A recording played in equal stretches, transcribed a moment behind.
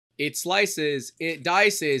It slices, it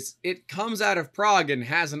dices, it comes out of Prague and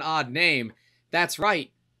has an odd name. That's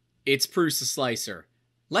right, it's PrusaSlicer.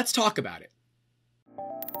 Let's talk about it.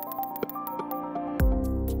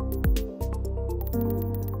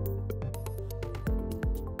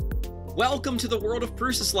 Welcome to the world of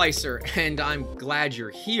PrusaSlicer, and I'm glad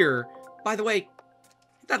you're here. By the way,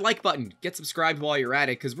 hit that like button, get subscribed while you're at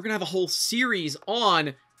it, because we're going to have a whole series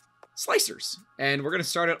on slicers. And we're going to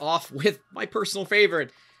start it off with my personal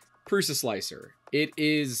favorite, PrusaSlicer. It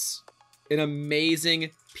is an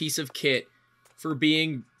amazing piece of kit for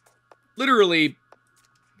being literally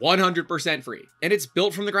 100% free. And it's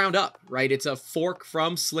built from the ground up, right? It's a fork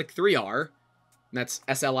from Slic 3R. That's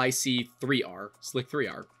SLIC 3R, Slic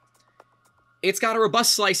 3R. It's got a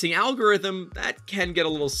robust slicing algorithm that can get a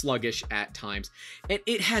little sluggish at times. And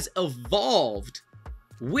it has evolved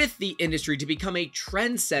with the industry to become a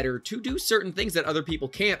trendsetter to do certain things that other people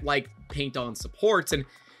can't, like paint on supports. And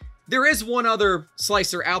there is one other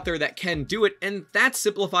slicer out there that can do it, and that's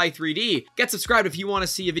Simplify 3D. Get subscribed if you want to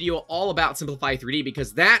see a video all about Simplify 3D,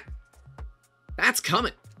 because that's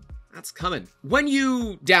coming. That's coming. When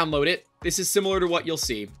you download it, this is similar to what you'll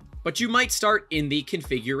see, but you might start in the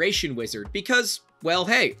configuration wizard because, well,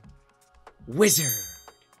 hey, wizard.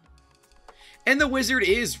 And the wizard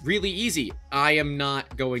is really easy. I am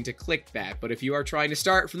not going to click that, but if you are trying to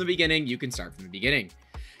start from the beginning, you can start from the beginning.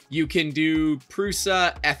 You can do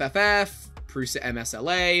Prusa FFF, Prusa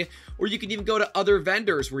MSLA, or you can even go to other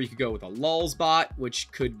vendors where you could go with a lulz bot,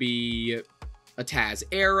 which could be a Taz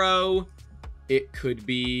Arrow. It could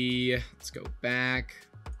be, let's go back,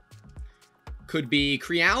 could be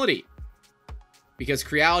Creality, because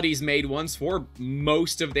Creality's made ones for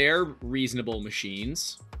most of their reasonable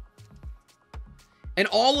machines. And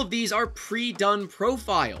all of these are pre-done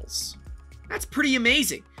profiles. That's pretty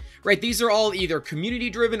amazing, right? These are all either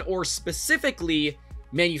community-driven or specifically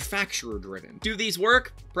manufacturer-driven. Do these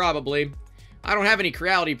work? Probably. I don't have any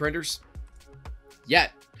Creality printers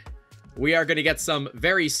yet. We are going to get some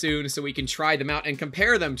very soon so we can try them out and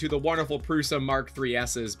compare them to the wonderful Prusa Mark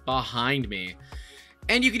III's behind me.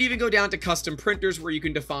 And you can even go down to custom printers where you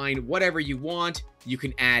can define whatever you want. You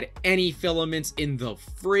can add any filaments in the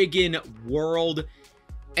friggin' world.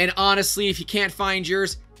 And honestly, if you can't find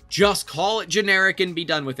yours, just call it generic and be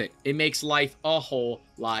done with it. It makes life a whole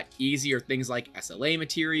lot easier. Things like SLA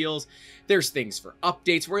materials. There's things for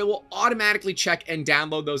updates where it will automatically check and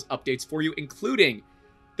download those updates for you, including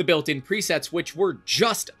the built-in presets, which were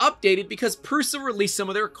just updated because Prusa released some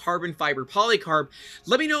of their carbon fiber polycarb.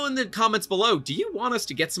 Let me know in the comments below, do you want us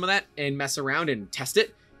to get some of that and mess around and test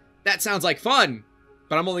it? That sounds like fun,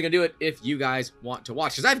 but I'm only gonna do it if you guys want to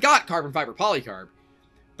watch, because I've got carbon fiber polycarb,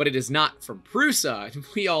 but it is not from Prusa, and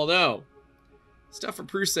we all know stuff from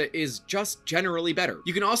Prusa is just generally better.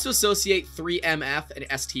 You can also associate 3MF and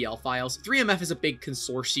STL files. 3MF is a big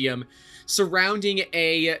consortium surrounding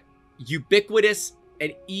a ubiquitous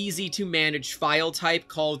and easy to manage file type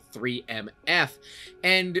called 3MF.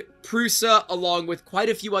 And Prusa, along with quite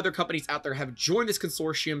a few other companies out there, have joined this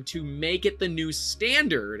consortium to make it the new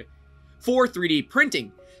standard for 3D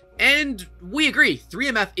printing. And we agree,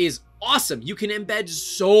 3MF is awesome. You can embed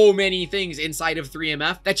so many things inside of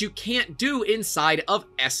 3MF that you can't do inside of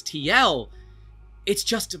STL. It's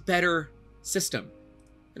just a better system.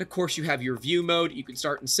 And of course, you have your view mode. You can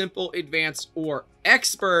start in simple, advanced, or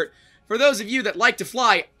expert, for those of you that like to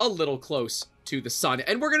fly a little close to the sun.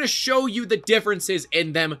 And we're going to show you the differences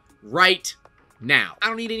in them right now. I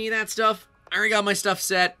don't need any of that stuff. I already got my stuff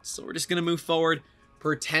set, so we're just going to move forward,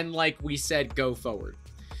 pretend like we said go forward.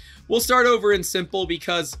 We'll start over in simple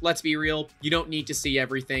because, let's be real, you don't need to see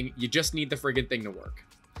everything. You just need the friggin' thing to work.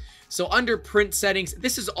 So under print settings,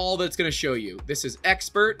 this is all that's going to show you. This is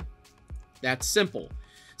expert. That's simple.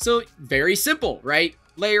 So very simple, right?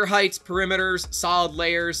 Layer heights, perimeters, solid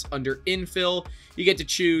layers. Under infill, you get to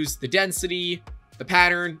choose the density, the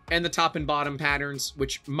pattern, and the top and bottom patterns,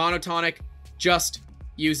 which monotonic, just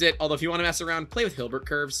use it. Although if you want to mess around, play with Hilbert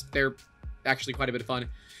curves. They're actually quite a bit of fun.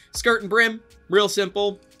 Skirt and brim, real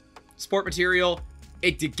simple. Sport material,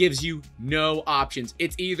 it gives you no options.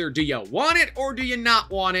 It's either do you want it or do you not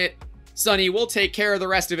want it? Sonny, we'll take care of the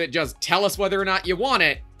rest of it. Just tell us whether or not you want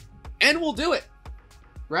it, and we'll do it.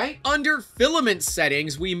 Right? Under filament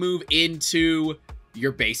settings, we move into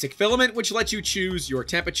your basic filament, which lets you choose your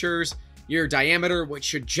temperatures, your diameter, which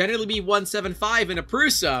should generally be 175 in a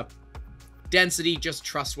Prusa. Density, just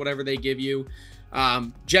trust whatever they give you.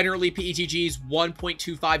 Generally, PETG's 1.25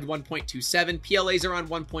 to 1.27. PLAs are on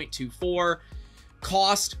 1.24.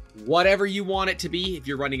 Cost, whatever you want it to be. If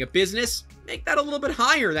you're running a business, make that a little bit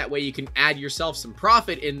higher. That way you can add yourself some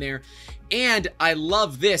profit in there. And I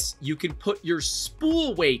love this. You can put your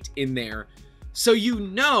spool weight in there so you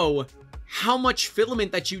know how much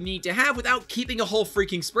filament that you need to have without keeping a whole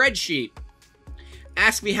freaking spreadsheet.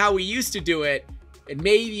 Ask me how we used to do it, and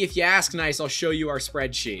maybe if you ask nice, I'll show you our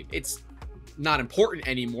spreadsheet. It's not important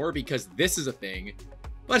anymore because this is a thing,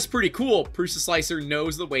 but it's pretty cool. PrusaSlicer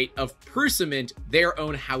knows the weight of Prusament, their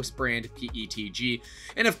own house brand PETG.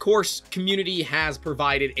 And of course, community has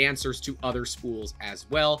provided answers to other spools as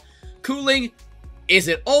well. Cooling, is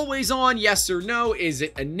it always on? Yes or no? Is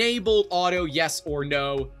it enabled auto? Yes or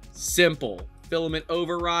no? Simple. Filament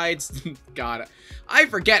overrides. Got it. I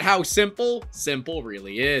forget how simple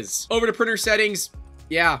really is. Over to printer settings.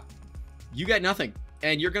 Yeah, you got nothing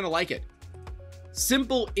and you're gonna like it.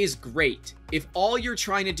 Simple is great if all you're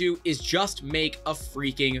trying to do is just make a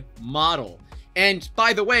freaking model. And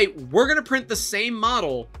by the way, we're gonna print the same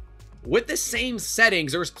model with the same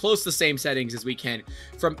settings, or as close to the same settings as we can,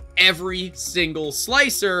 from every single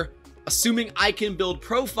slicer, assuming I can build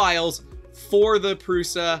profiles for the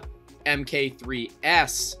Prusa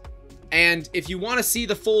MK3S. And if you want to see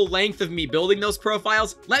the full length of me building those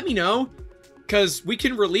profiles, let me know, because we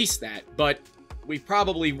can release that, but we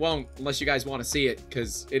probably won't unless you guys want to see it,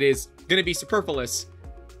 because it is going to be superfluous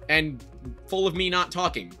and full of me not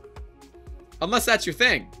talking. Unless that's your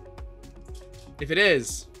thing. If it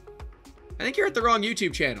is, I think you're at the wrong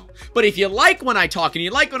YouTube channel. But if you like when I talk and you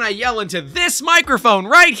like when I yell into this microphone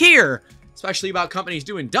right here, especially about companies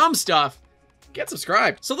doing dumb stuff, get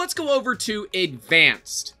subscribed. So let's go over to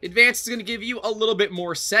Advanced. Advanced is going to give you a little bit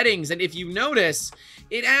more settings. And if you notice,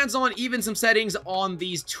 it adds on even some settings on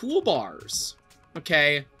these toolbars.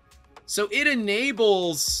 Okay. So it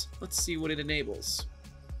enables, let's see what it enables.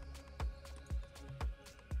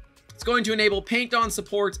 It's going to enable paint on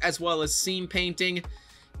supports as well as seam painting.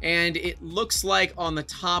 And it looks like on the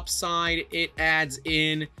top side, it adds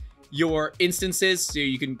in your instances. So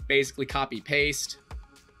you can basically copy paste.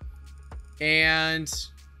 And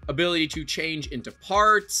ability to change into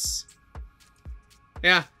parts.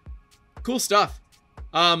 Yeah, cool stuff.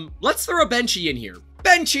 Let's throw a Benchy in here.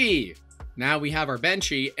 Benchy! Now we have our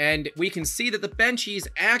Benchy, and we can see that the Benchy is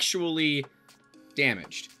actually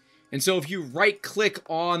damaged. And so if you right-click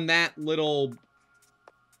on that little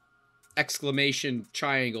exclamation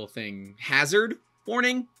triangle thing, hazard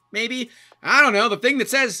warning, maybe? I don't know, the thing that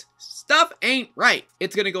says stuff ain't right.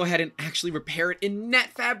 It's gonna go ahead and actually repair it in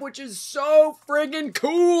NetFab, which is so friggin'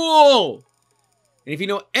 cool! And if you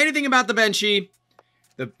know anything about the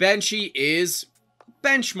Benchy is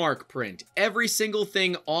benchmark print. Every single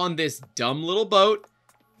thing on this dumb little boat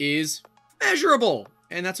is measurable.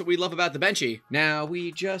 And that's what we love about the Benchy. Now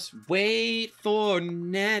we just wait for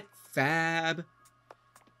NetFab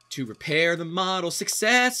to repair the model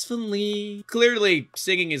successfully. Clearly,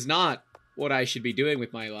 singing is not what I should be doing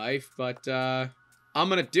with my life, but I'm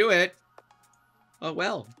gonna do it. Oh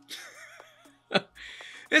well.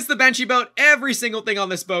 It's the Benchy boat. Every single thing on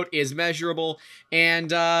this boat is measurable,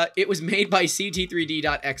 and it was made by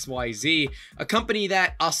CT3D.xyz, a company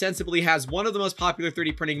that ostensibly has one of the most popular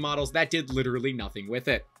 3D printing models that did literally nothing with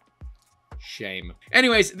it. Shame.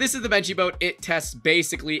 Anyways, this is the Benchy boat. It tests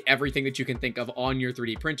basically everything that you can think of on your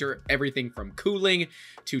 3D printer. Everything from cooling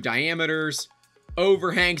to diameters,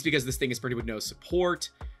 overhangs, because this thing is printed with no support.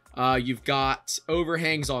 You've got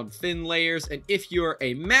overhangs on thin layers, and if you're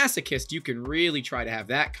a masochist, you can really try to have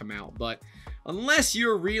that come out. But unless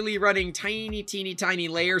you're really running tiny, teeny, tiny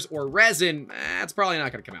layers or resin, that's probably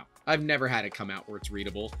not going to come out. I've never had it come out where it's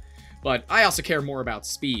readable. But I also care more about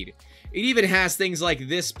speed. It even has things like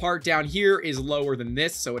this part down here is lower than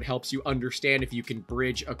this, so it helps you understand if you can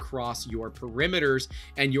bridge across your perimeters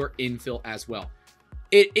and your infill as well.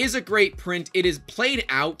 It is a great print. It is played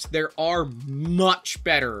out. There are much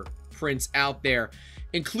better prints out there,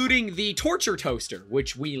 including the Torture Toaster,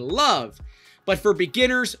 which we love. But for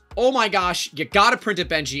beginners, oh my gosh, you gotta print a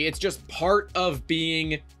Benchy. It's just part of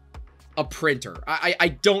being a printer.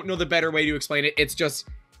 I don't know the better way to explain it. It's just,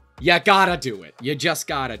 you gotta do it. You just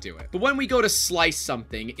gotta do it. But when we go to slice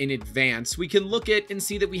something in advance, we can look at and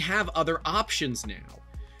see that we have other options now,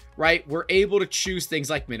 right? We're able to choose things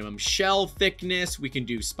like minimum shell thickness. We can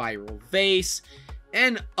do spiral vase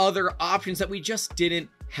and other options that we just didn't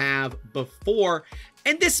have before.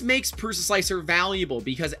 And this makes PrusaSlicer valuable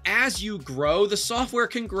because as you grow, the software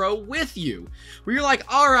can grow with you. Where you're like,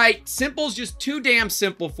 all right, simple's just too damn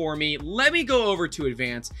simple for me. Let me go over to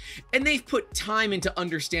advanced. And they've put time into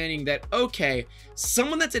understanding that, okay,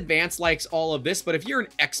 someone that's advanced likes all of this, but if you're an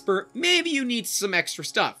expert, maybe you need some extra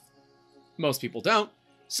stuff. Most people don't.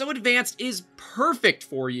 So advanced is perfect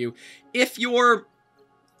for you if you're,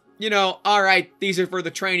 you know, all right, these are for the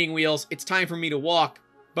training wheels. It's time for me to walk,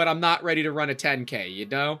 but I'm not ready to run a 10K, you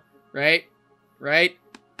know? Right? Right?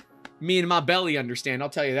 Me and my belly understand, I'll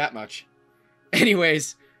tell you that much.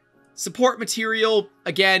 Anyways, support material,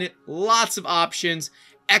 again, lots of options.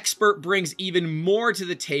 Expert brings even more to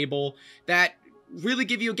the table that really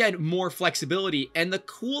give you, again, more flexibility. And the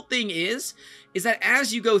cool thing is that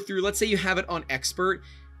as you go through, let's say you have it on Expert,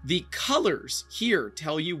 the colors here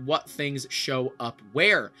tell you what things show up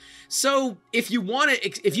where. So if you want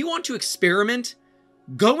to experiment,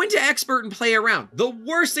 go into Expert and play around. The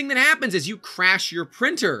worst thing that happens is you crash your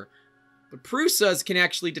printer. But Prusas can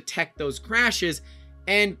actually detect those crashes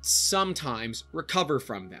and sometimes recover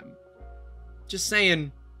from them. Just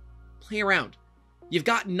saying, play around. You've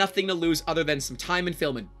got nothing to lose other than some time and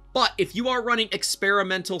filming. But if you are running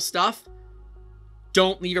experimental stuff,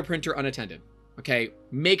 don't leave your printer unattended. Okay?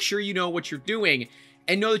 Make sure you know what you're doing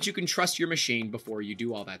and know that you can trust your machine before you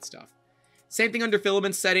do all that stuff. Same thing under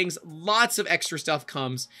filament settings. Lots of extra stuff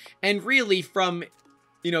comes. And really from,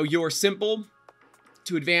 you know, your simple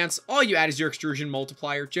to advance, all you add is your extrusion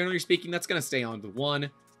multiplier. Generally speaking, that's going to stay on the 1.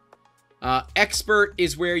 Expert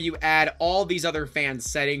is where you add all these other fan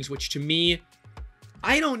settings, which to me,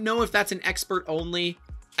 I don't know if that's an expert only.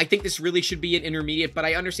 I think this really should be an intermediate, but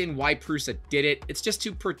I understand why Prusa did it. It's just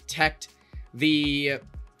to protect the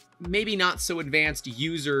maybe not so advanced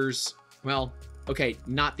users, well, okay,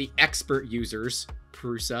 not the expert users,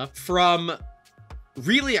 Prusa, from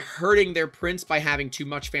really hurting their prints by having too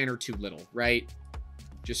much fan or too little, right?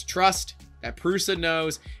 Just trust that Prusa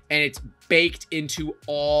knows, and it's baked into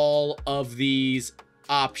all of these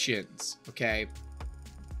options, okay?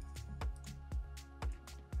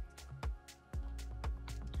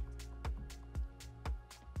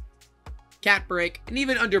 Cat break, and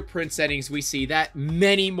even under print settings, we see that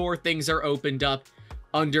many more things are opened up.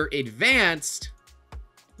 Under advanced,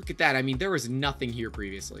 look at that. I mean, there was nothing here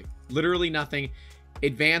previously. Literally nothing.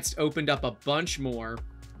 Advanced opened up a bunch more.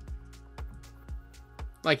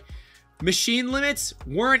 Like, machine limits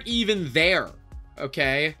weren't even there,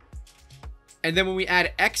 okay? And then when we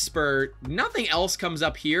add expert, nothing else comes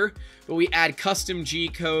up here, but we add custom G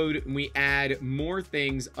code, and we add more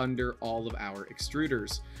things under all of our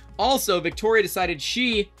extruders. Also, Victoria decided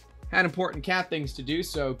she had important cat things to do,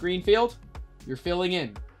 so Greenfield, you're filling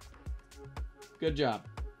in. Good job.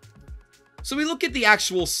 So we look at the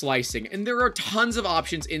actual slicing, and there are tons of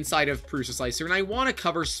options inside of PrusaSlicer, and I want to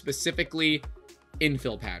cover specifically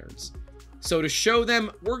infill patterns. So to show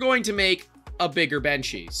them, we're going to make a bigger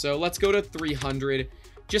Benchy. So let's go to 300,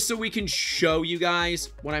 just so we can show you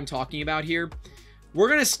guys what I'm talking about here. We're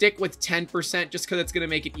going to stick with 10% just because it's going to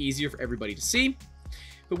make it easier for everybody to see.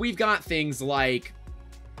 But we've got things like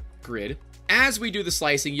grid. As we do the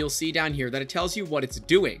slicing, you'll see down here that it tells you what it's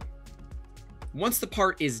doing. Once the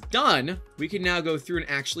part is done, we can now go through and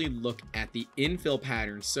actually look at the infill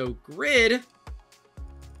pattern. So grid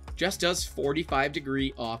just does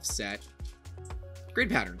 45-degree offset grid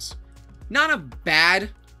patterns. Not a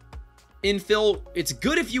bad infill. It's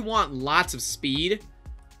good if you want lots of speed,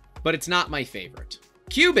 but it's not my favorite.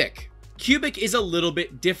 Cubic. Cubic is a little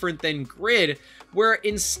bit different than grid, where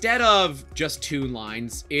instead of just 2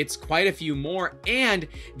 lines, it's quite a few more, and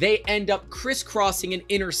they end up crisscrossing and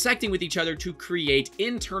intersecting with each other to create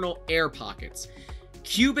internal air pockets.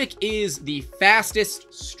 Cubic is the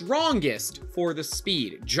fastest, strongest for the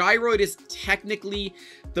speed. Gyroid is technically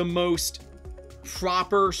the most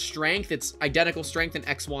proper strength. It's identical strength in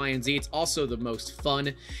X, Y, and Z. It's also the most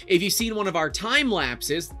fun. If you've seen one of our time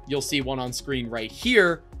lapses, you'll see one on screen right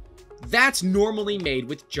here. That's normally made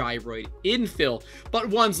with Gyroid infill. But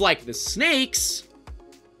ones like the snakes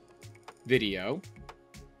video,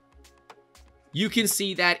 you can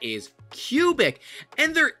see that is cubic.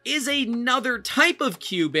 And there is another type of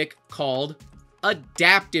cubic called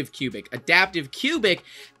adaptive cubic. Adaptive cubic,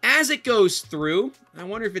 as it goes through, I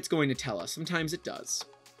wonder if it's going to tell us. Sometimes it does.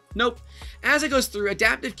 Nope. As it goes through,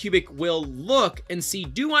 adaptive cubic will look and see,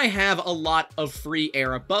 do I have a lot of free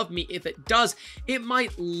air above me? If it does, it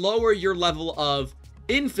might lower your level of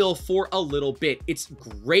infill for a little bit. It's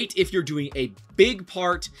great if you're doing a big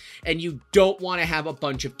part and you don't want to have a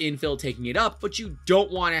bunch of infill taking it up, but you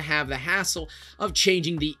don't want to have the hassle of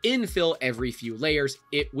changing the infill every few layers.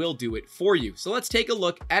 It will do it for you. So let's take a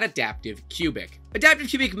look at adaptive cubic. Adaptive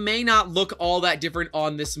cubic may not look all that different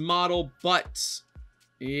on this model, but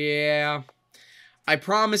yeah, I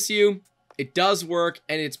promise you, it does work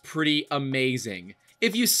and it's pretty amazing.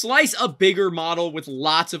 If you slice a bigger model with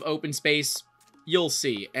lots of open space, you'll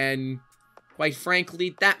see. And quite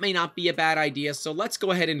frankly, that may not be a bad idea. So let's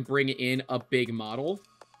go ahead and bring in a big model.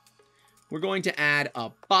 We're going to add a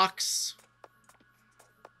box.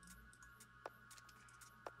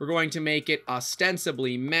 We're going to make it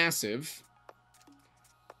ostensibly massive.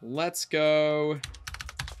 Let's go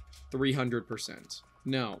 300%.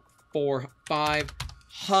 No,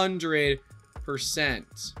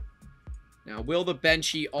 500%. Now, will the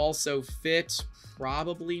Benchy also fit?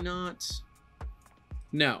 Probably not.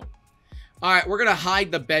 No. All right, we're going to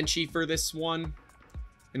hide the Benchy for this one,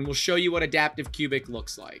 and we'll show you what adaptive cubic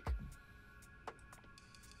looks like.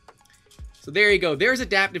 So there you go. There's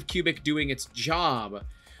adaptive cubic doing its job.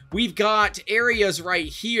 We've got areas right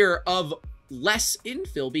here of less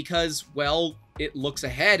infill because, well, it looks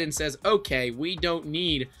ahead and says, okay, we don't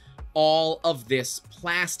need all of this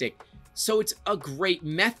plastic. So it's a great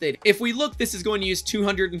method. If we look, this is going to use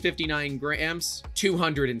 259 grams,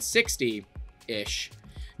 260-ish.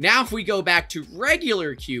 Now, if we go back to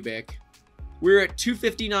regular cubic, we're at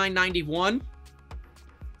 259.91.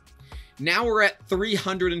 Now we're at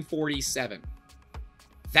 347.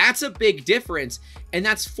 That's a big difference. And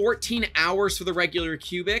that's 14 hours for the regular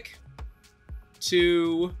cubic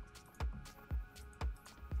to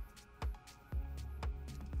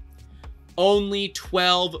only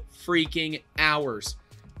 12 freaking hours.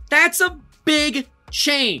 That's a big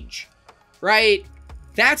change, right?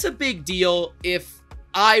 That's a big deal. If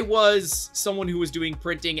I was someone who was doing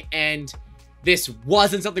printing and this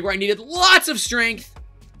wasn't something where I needed lots of strength,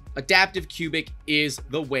 adaptive cubic is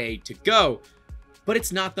the way to go. But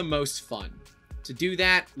it's not the most fun. To do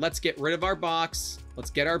that, let's get rid of our box. Let's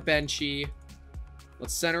get our Benchy.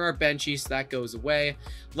 Let's center our Benchy so that goes away.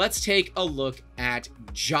 Let's take a look at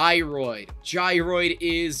Gyroid. Gyroid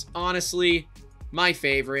is honestly my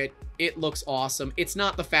favorite. It looks awesome. It's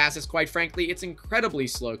not the fastest, quite frankly. It's incredibly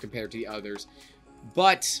slow compared to the others,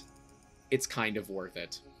 but it's kind of worth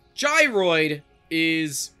it. Gyroid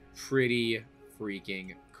is pretty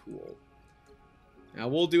freaking cool. Now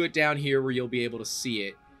we'll do it down here where you'll be able to see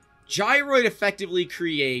it. Gyroid effectively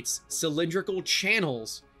creates cylindrical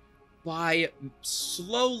channels by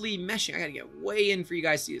slowly meshing. I gotta get way in for you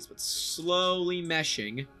guys to see this, but slowly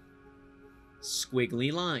meshing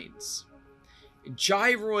squiggly lines.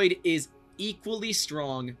 Gyroid is equally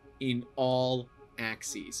strong in all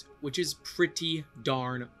axes, which is pretty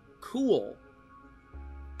darn cool.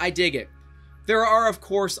 I dig it. There are, of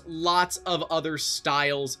course, lots of other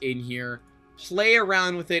styles in here. Play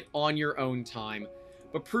around with it on your own time.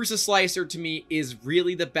 But PrusaSlicer, to me, is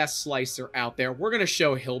really the best slicer out there. We're going to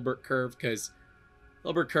show Hilbert Curve, because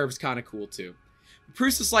Hilbert Curve's kind of cool, too.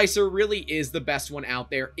 PrusaSlicer really is the best one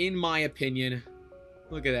out there, in my opinion.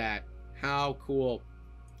 Look at that. How cool.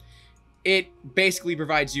 It basically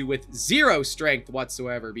provides you with 0 strength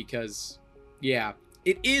whatsoever, because, yeah,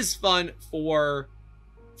 it is fun for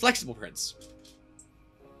flexible prints.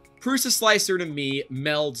 PrusaSlicer, to me,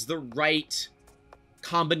 melds the right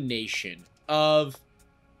combination of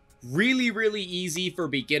really, really easy for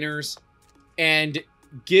beginners and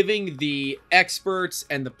giving the experts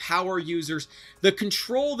and the power users the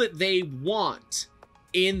control that they want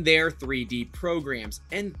in their 3D programs.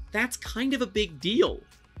 And that's kind of a big deal,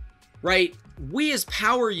 right? We as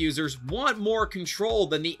power users want more control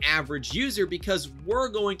than the average user because we're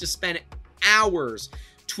going to spend hours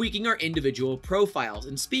tweaking our individual profiles.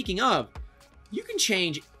 And speaking of, you can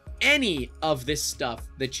change any of this stuff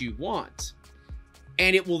that you want,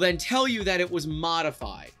 and it will then tell you that it was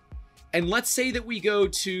modified. And let's say that we go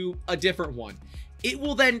to a different one. It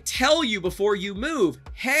will then tell you before you move,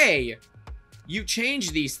 hey, you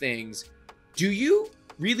changed these things. Do you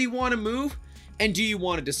really want to move? And do you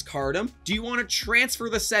want to discard them? Do you want to transfer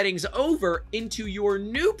the settings over into your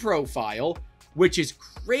new profile, which is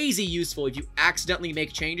crazy useful if you accidentally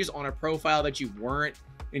make changes on a profile that you weren't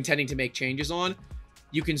intending to make changes on.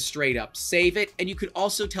 You can straight up save it, and you could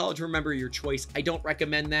also tell it to remember your choice. I don't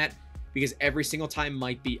recommend that because every single time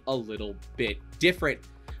might be a little bit different.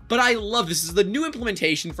 But I love this. This is the new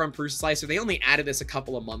implementation from PrusaSlicer. They only added this a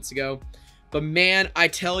couple of months ago. But man, I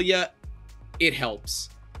tell you, it helps.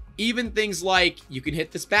 Even things like you can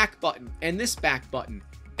hit this back button and this back button,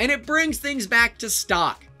 and it brings things back to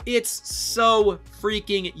stock. It's so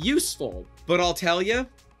freaking useful. But I'll tell you,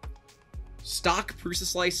 stock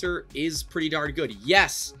PrusaSlicer is pretty darn good.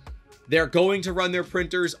 Yes, they're going to run their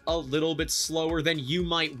printers a little bit slower than you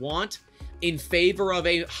might want in favor of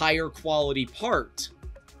a higher quality part.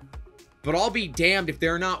 But I'll be damned if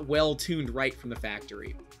they're not well tuned right from the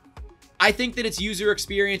factory. I think that its user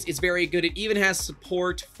experience is very good. It even has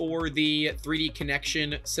support for the 3D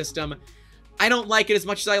connection system. I don't like it as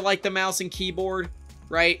much as I like the mouse and keyboard,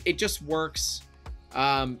 right? It just works.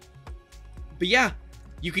 But yeah,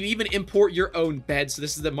 you can even import your own bed. So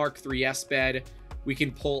this is the Mark III's bed. We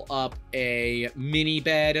can pull up a mini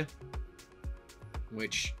bed,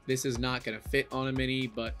 which this is not going to fit on a mini,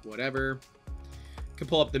 but whatever. Can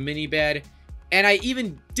pull up the mini bed. And I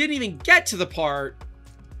didn't even get to the part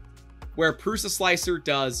where PrusaSlicer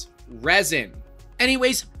does resin.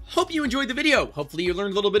 Anyways, hope you enjoyed the video. Hopefully you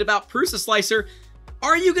learned a little bit about PrusaSlicer.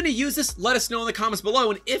 Are you going to use this? Let us know in the comments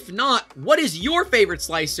below. And if not, what is your favorite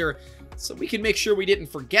slicer? So we can make sure we didn't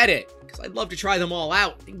forget it. Because I'd love to try them all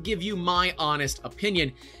out and give you my honest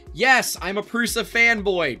opinion. Yes, I'm a Prusa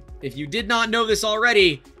fanboy. If you did not know this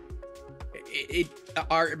already,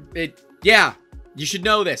 yeah, you should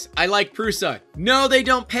know this. I like Prusa. No, they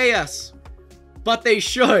don't pay us, but they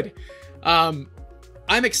should. I'm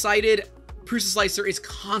excited. PrusaSlicer is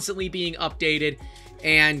constantly being updated,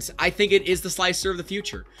 and I think it is the slicer of the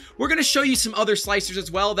future. We're going to show you some other slicers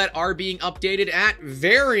as well that are being updated at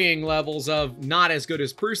varying levels of not as good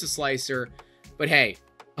as PrusaSlicer. But hey,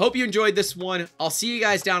 I hope you enjoyed this one. I'll see you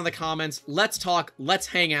guys down in the comments. Let's talk. Let's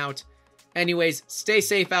hang out. Anyways, stay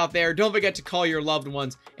safe out there. Don't forget to call your loved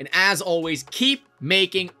ones. And as always, keep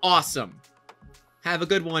making awesome. Have a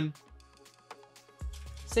good one.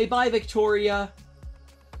 Say bye, Victoria.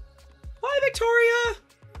 Bye, Victoria.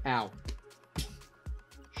 Ow.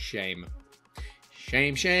 Shame.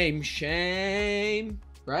 Shame, shame, shame.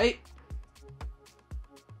 Right?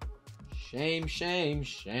 Shame, shame,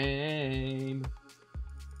 shame.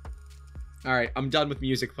 Alright, I'm done with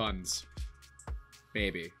music puns.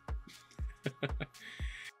 Maybe.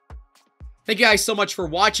 Thank you guys so much for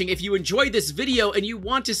watching. If you enjoyed this video and you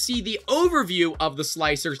want to see the overview of the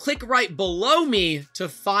slicer, click right below me to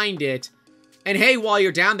find it. And hey, while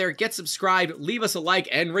you're down there, get subscribed, leave us a like,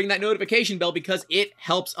 and ring that notification bell because it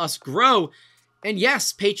helps us grow. And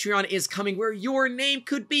yes, Patreon is coming where your name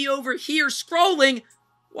could be over here scrolling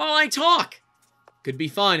while I talk. Could be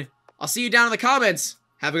fun. I'll see you down in the comments.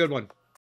 Have a good one.